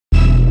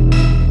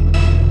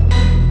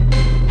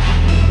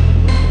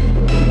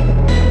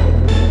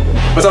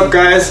What's up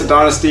guys,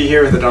 Adonis D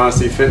here with Adonis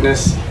D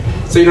Fitness.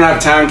 So you don't have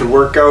time to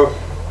work out,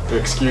 the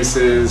excuse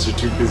is you're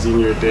too busy in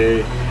your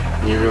day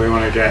and you really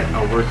want to get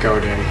a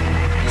workout in.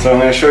 So I'm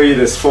going to show you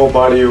this full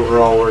body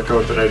overall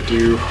workout that I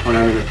do when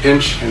I'm in a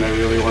pinch and I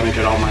really want to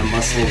get all my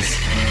muscles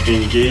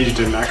engaged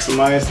and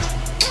maximized.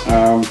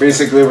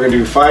 Basically we're going to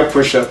do 5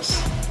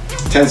 push-ups,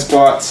 10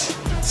 squats,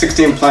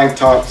 16 plank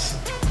tops,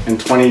 and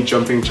 20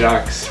 jumping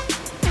jacks.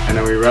 And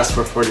then we rest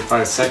for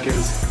 45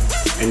 seconds.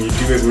 And you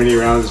do as many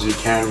rounds as you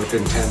can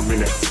within 10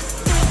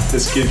 minutes.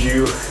 This gives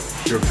you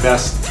your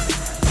best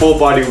full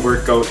body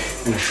workout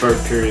in a short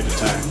period of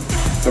time.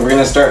 So we're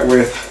gonna start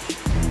with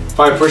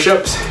 5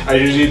 push-ups. I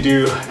usually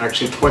do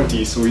actually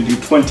 20, so we do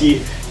 20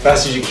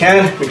 fast as you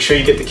can. Make sure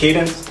you get the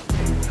cadence.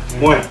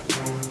 1,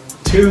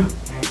 2,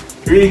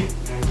 3,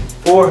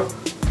 4,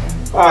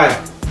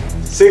 5,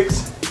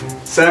 6,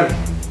 7,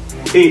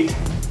 8,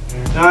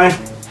 9,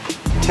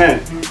 10.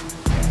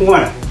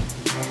 1,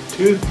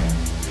 2,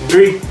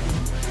 3,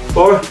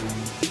 4,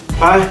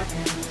 5,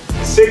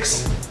 6,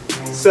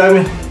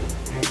 7,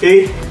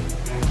 8,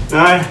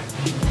 9,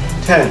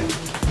 10.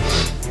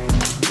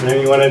 And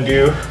then you want to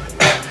do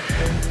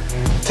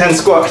 10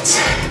 squats.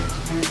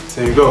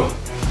 So you go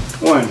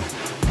 1,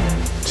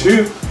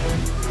 2,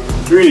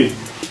 3,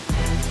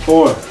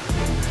 4,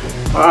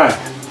 5,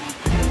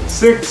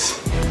 6,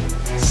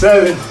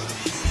 7,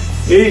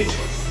 8,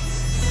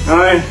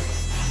 9,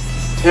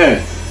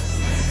 10.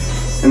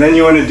 And then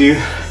you want to do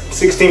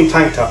 16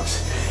 plank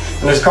tops.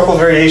 And there's a couple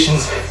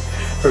variations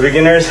for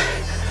beginners.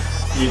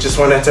 You just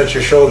want to touch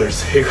your shoulders.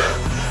 So you go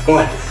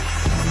 1,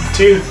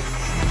 2,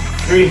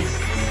 3,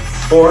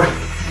 4,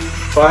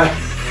 5,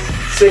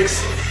 6,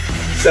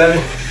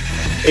 7,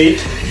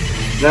 8,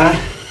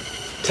 9,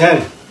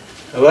 10,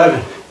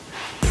 11,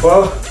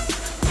 12,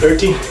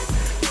 13,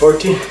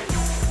 14,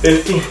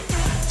 15,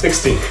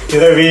 16. The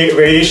other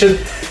variation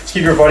is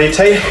keep your body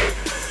tight,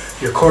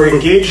 your core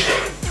engaged,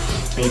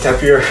 and you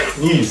tap your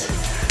knees.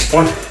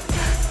 1,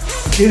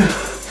 2,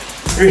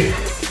 3,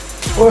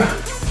 4,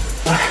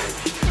 5,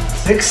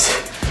 6,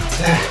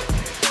 7,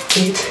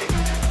 8,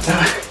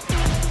 9,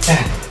 10.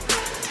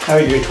 Now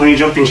we do 20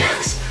 jumping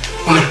jacks.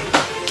 1,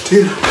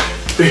 2,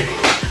 3,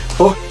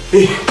 4,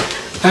 8,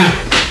 9,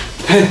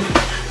 10.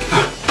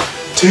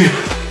 2, 3,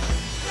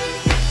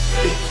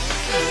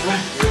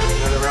 9.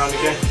 Another round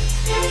again.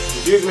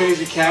 You do as many as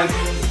you can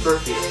with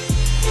burpees.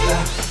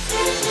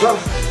 Go.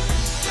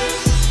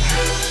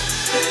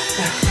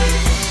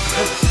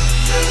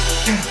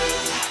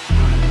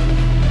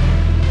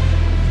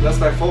 That's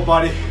my full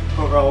body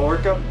overall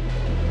workout.